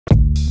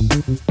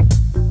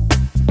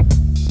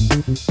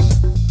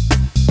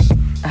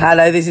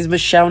Hello, this is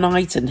Michele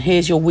Knight, and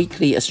here's your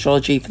weekly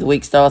astrology for the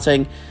week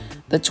starting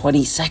the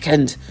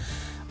 22nd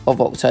of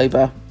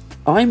October.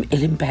 I'm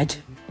ill in bed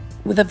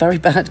with a very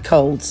bad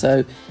cold,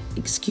 so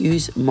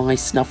excuse my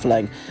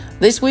snuffling.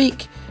 This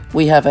week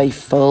we have a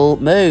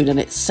full moon and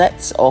it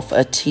sets off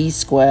a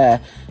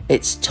T-square.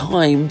 It's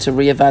time to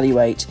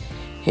reevaluate.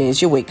 Here's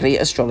your weekly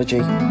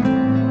astrology.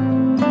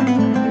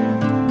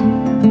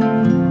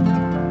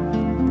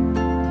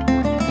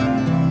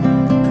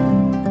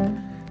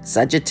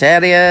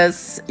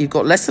 Sagittarius, you've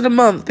got less than a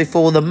month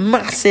before the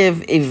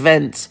massive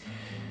event,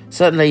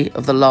 certainly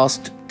of the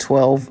last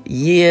 12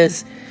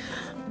 years,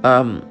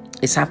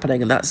 is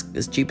happening, and that's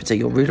as Jupiter,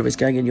 your ruler, is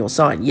going in your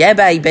sign. Yeah,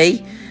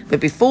 baby.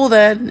 But before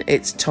then,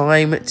 it's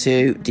time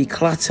to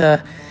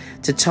declutter,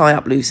 to tie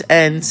up loose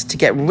ends, to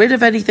get rid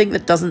of anything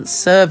that doesn't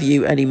serve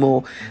you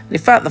anymore. And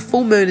in fact, the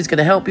full moon is going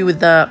to help you with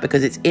that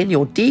because it's in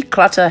your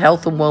declutter,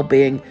 health and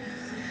well-being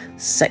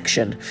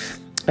section.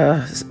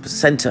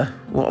 Center.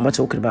 What am I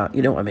talking about?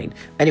 You know what I mean.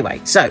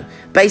 Anyway, so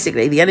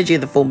basically the energy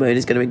of the full moon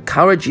is going to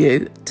encourage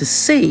you to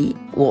see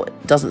what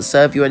doesn't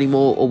serve you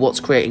anymore or what's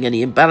creating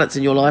any imbalance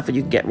in your life, and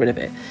you can get rid of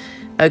it.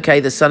 Okay,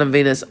 the Sun and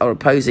Venus are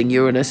opposing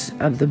Uranus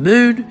and the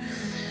moon,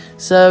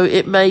 so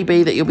it may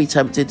be that you'll be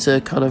tempted to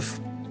kind of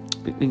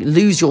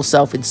lose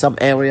yourself in some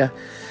area.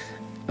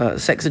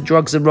 Sex and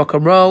drugs and rock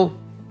and roll,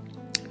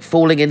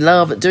 falling in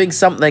love, doing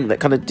something that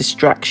kind of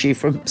distracts you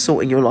from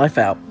sorting your life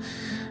out.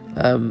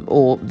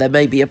 Or there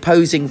may be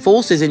opposing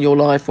forces in your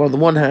life where on the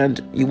one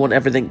hand you want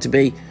everything to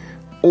be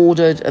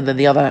ordered, and then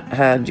the other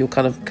hand you're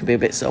kind of can be a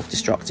bit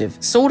self-destructive.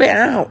 Sort it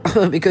out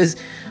because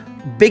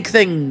big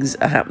things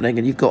are happening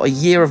and you've got a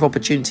year of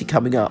opportunity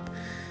coming up.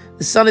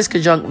 The Sun is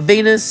conjunct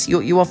Venus.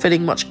 You are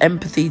feeling much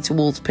empathy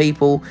towards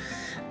people.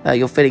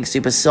 You're feeling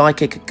super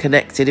psychic and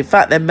connected. In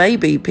fact, there may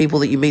be people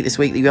that you meet this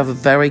week that you have a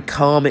very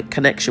karmic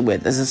connection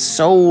with. There's a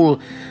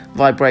soul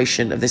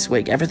vibration of this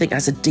week. Everything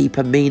has a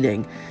deeper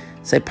meaning.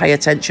 So pay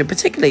attention,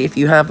 particularly if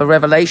you have a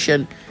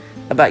revelation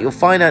about your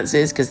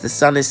finances, because the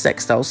Sun is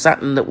sextile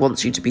Saturn that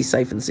wants you to be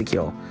safe and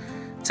secure.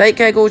 Take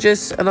care,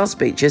 gorgeous, and I'll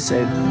speak to you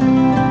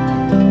soon.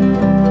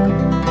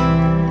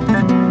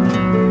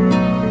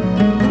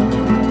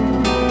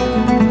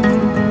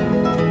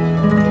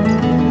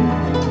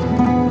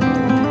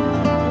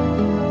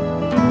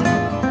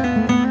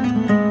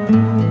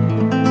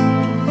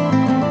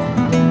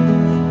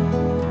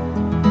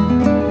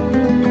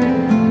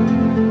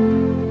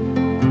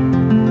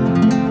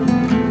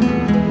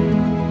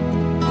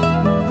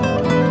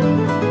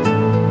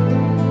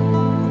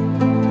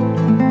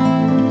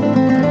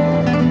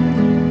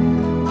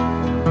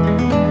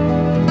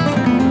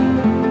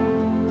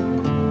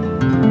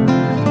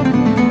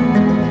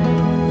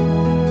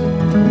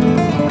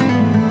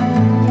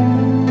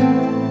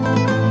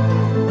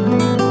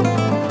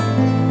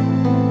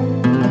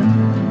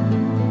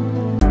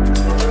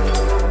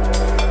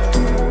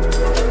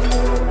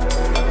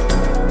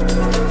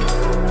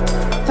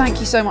 Thank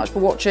you so much for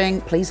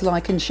watching. Please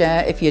like and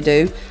share if you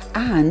do.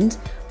 And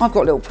I've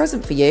got a little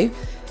present for you.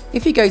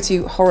 If you go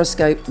to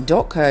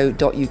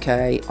horoscope.co.uk,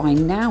 I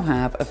now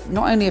have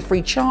not only a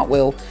free chart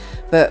wheel,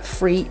 but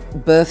free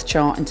birth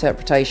chart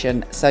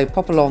interpretation. So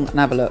pop along and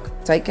have a look.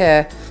 Take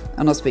care,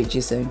 and I'll speak to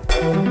you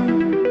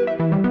soon.